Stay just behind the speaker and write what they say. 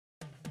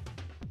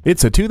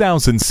It's a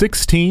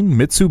 2016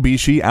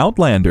 Mitsubishi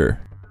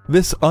Outlander.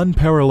 This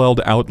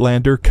unparalleled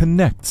Outlander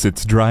connects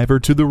its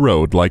driver to the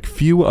road like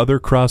few other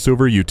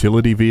crossover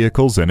utility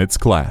vehicles in its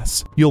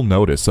class. You'll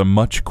notice a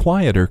much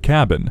quieter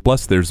cabin,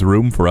 plus there's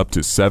room for up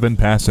to 7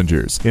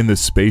 passengers in the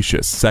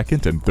spacious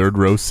second and third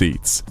row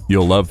seats.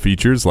 You'll love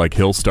features like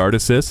Hill Start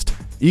Assist,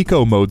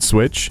 Eco Mode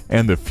switch,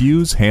 and the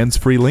Fuse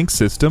hands-free link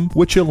system,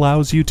 which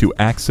allows you to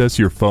access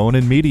your phone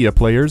and media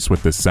players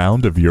with the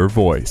sound of your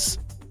voice.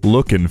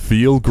 Look and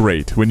feel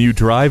great when you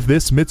drive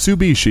this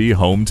Mitsubishi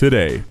home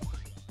today.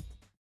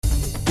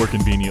 We're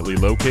conveniently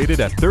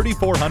located at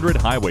 3400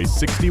 Highway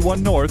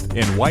 61 North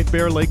in White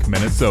Bear Lake,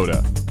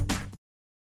 Minnesota.